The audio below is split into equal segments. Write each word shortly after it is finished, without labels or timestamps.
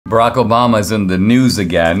Barack Obama is in the news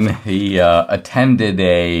again. He attended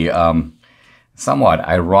a somewhat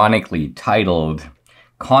ironically titled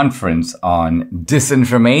conference on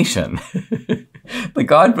disinformation. The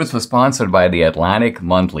conference was sponsored by the Atlantic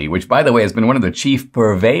Monthly, which, by the way, has been one of the chief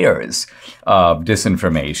purveyors of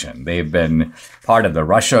disinformation. They've been part of the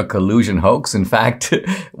Russia collusion hoax. In fact,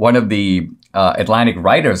 one of the Atlantic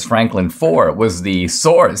writers, Franklin Foer, was the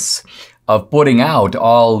source of putting out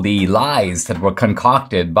all the lies that were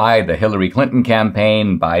concocted by the Hillary Clinton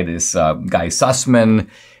campaign, by this guy Sussman,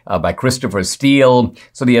 by Christopher Steele.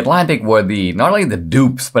 So the Atlantic were not only the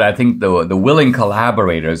dupes, but I think the willing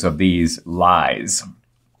collaborators of these lies.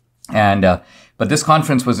 And but this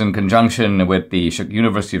conference was in conjunction with the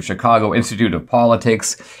University of Chicago Institute of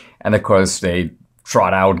Politics, and of course they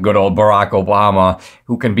trot out good old Barack Obama,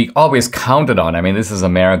 who can be always counted on. I mean, this is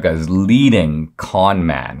America's leading con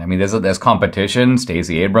man. I mean, there's competition.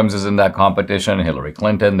 Stacey Abrams is in that competition, Hillary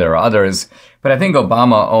Clinton, there are others. But I think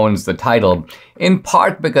Obama owns the title, in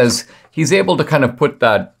part because he's able to kind of put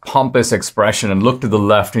that pompous expression and look to the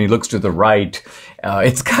left and he looks to the right.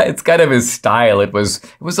 It's kind of his style. It was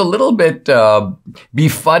a little bit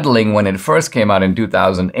befuddling when it first came out in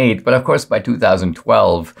 2008, but of course by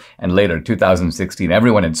 2012 and later 2016,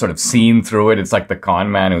 everyone had sort of seen through it. It's like the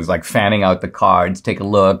con man who's like fanning out the cards. Take a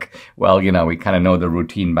look. Well, you know, we kind of know the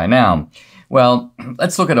routine by now. Well,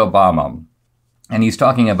 let's look at Obama. And he's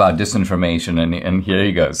talking about disinformation, and here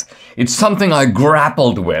he goes. It's something I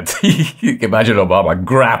grappled with. Imagine Obama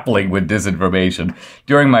grappling with disinformation.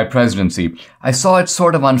 During my presidency, I saw it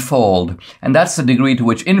sort of unfold, and that's the degree to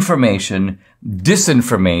which information,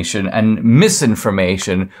 disinformation, and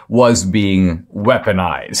misinformation was being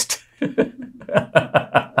weaponized.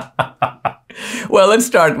 Well,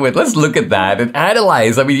 let's look at that and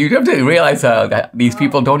analyze. I mean, you have to realize how these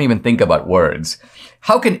people don't even think about words.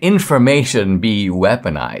 How can information be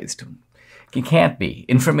weaponized? It can't be.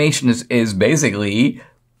 Information is basically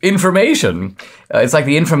information. It's like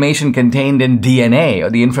the information contained in DNA, or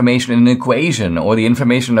the information in an equation, or the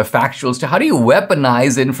information in a factual state. How do you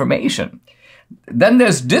weaponize information? Then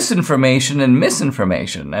there's disinformation and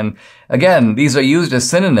misinformation. And again, these are used as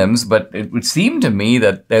synonyms, but it would seem to me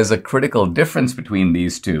that there's a critical difference between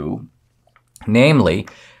these two. Namely,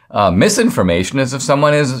 misinformation is if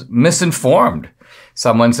someone is misinformed.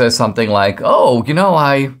 Someone says something like, oh, you know,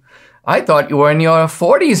 I thought you were in your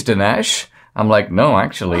 40s, Dinesh. I'm like, no,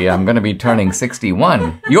 actually, I'm going to be turning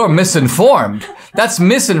 61. You're misinformed. That's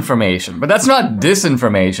misinformation, but that's not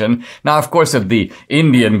disinformation. Now, of course, if the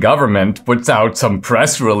Indian government puts out some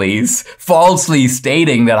press release falsely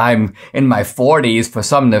stating that I'm in my 40s for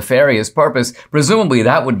some nefarious purpose, presumably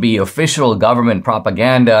that would be official government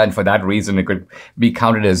propaganda, and for that reason, it could be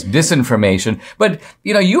counted as disinformation. But,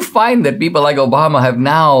 you know, you find that people like Obama have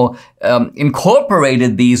now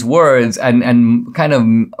incorporated these words and kind of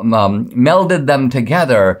melded them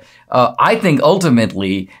together, I think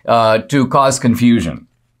ultimately to cause confusion.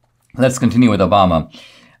 Let's continue with Obama.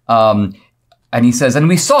 And he says, and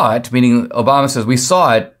we saw it, meaning Obama says, we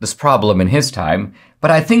saw it, this problem in his time, but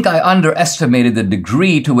I think I underestimated the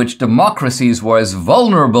degree to which democracies were as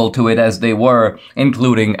vulnerable to it as they were,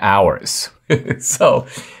 including ours. So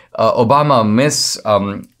Obama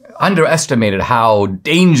underestimated how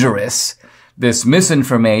dangerous this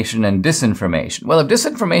misinformation and disinformation. Well, if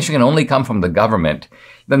disinformation can only come from the government,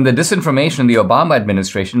 then the disinformation in the Obama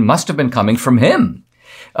administration must have been coming from him,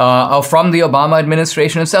 or from the Obama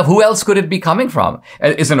administration itself. Who else could it be coming from?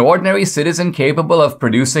 Is an ordinary citizen capable of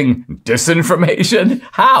producing disinformation?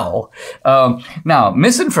 How? Now,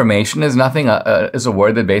 misinformation is is a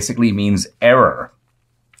word that basically means error.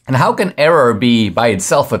 And how can error be by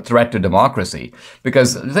itself a threat to democracy?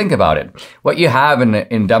 Because think about it. What you have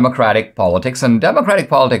in democratic politics, and democratic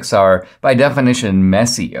politics are by definition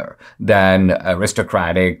messier than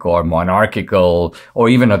aristocratic or monarchical or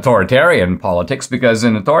even authoritarian politics, because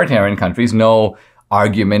in authoritarian countries, no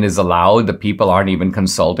argument is allowed. The people aren't even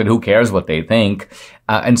consulted. Who cares what they think?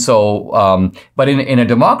 But in a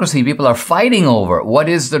democracy, people are fighting over what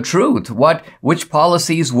is the truth, which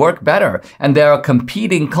policies work better. And there are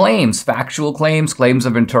competing claims, factual claims, claims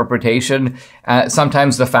of interpretation.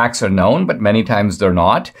 Sometimes the facts are known, but many times they're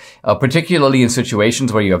not, particularly in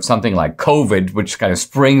situations where you have something like COVID, which kind of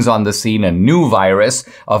springs on the scene, a new virus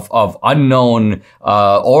of unknown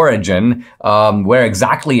origin, where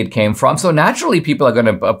exactly it came from. So naturally, people are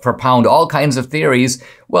going to propound all kinds of theories.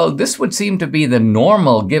 Well, this would seem to be the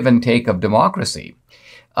normal give and take of democracy.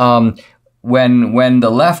 When the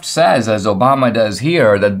left says, as Obama does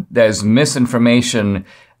here, that there's misinformation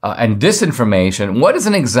and disinformation, what is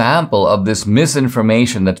an example of this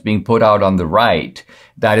misinformation that's being put out on the right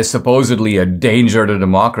that is supposedly a danger to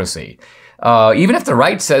democracy. Even if the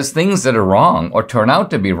right says things that are wrong or turn out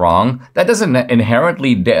to be wrong, that doesn't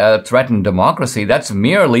inherently threaten democracy. That's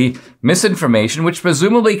merely misinformation, which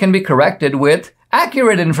presumably can be corrected with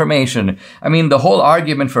accurate information. I mean, the whole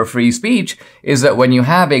argument for free speech is that when you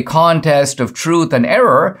have a contest of truth and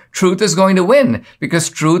error, truth is going to win, because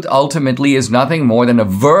truth ultimately is nothing more than a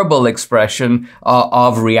verbal expression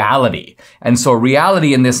of reality. And so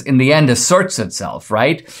reality in the end asserts itself,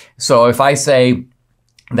 right? So if I say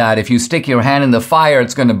that if you stick your hand in the fire,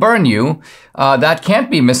 it's going to burn you, that can't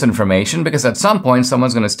be misinformation, because at some point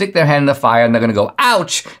someone's going to stick their hand in the fire and they're going to go,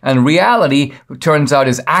 ouch, and reality, turns out,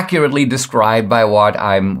 is accurately described by what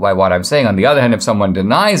I'm saying. On the other hand, if someone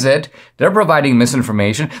denies it, they're providing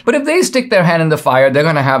misinformation. But if they stick their hand in the fire, they're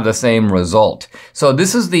going to have the same result. So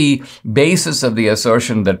this is the basis of the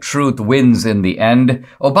assertion that truth wins in the end.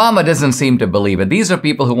 Obama doesn't seem to believe it. These are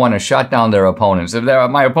people who want to shut down their opponents. If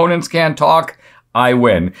my opponents can't talk, I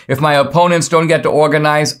win. If my opponents don't get to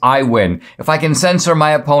organize, I win. If I can censor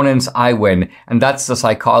my opponents, I win. And that's the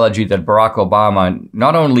psychology that Barack Obama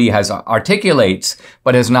not only articulates,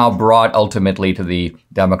 but has now brought ultimately to the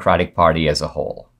Democratic Party as a whole.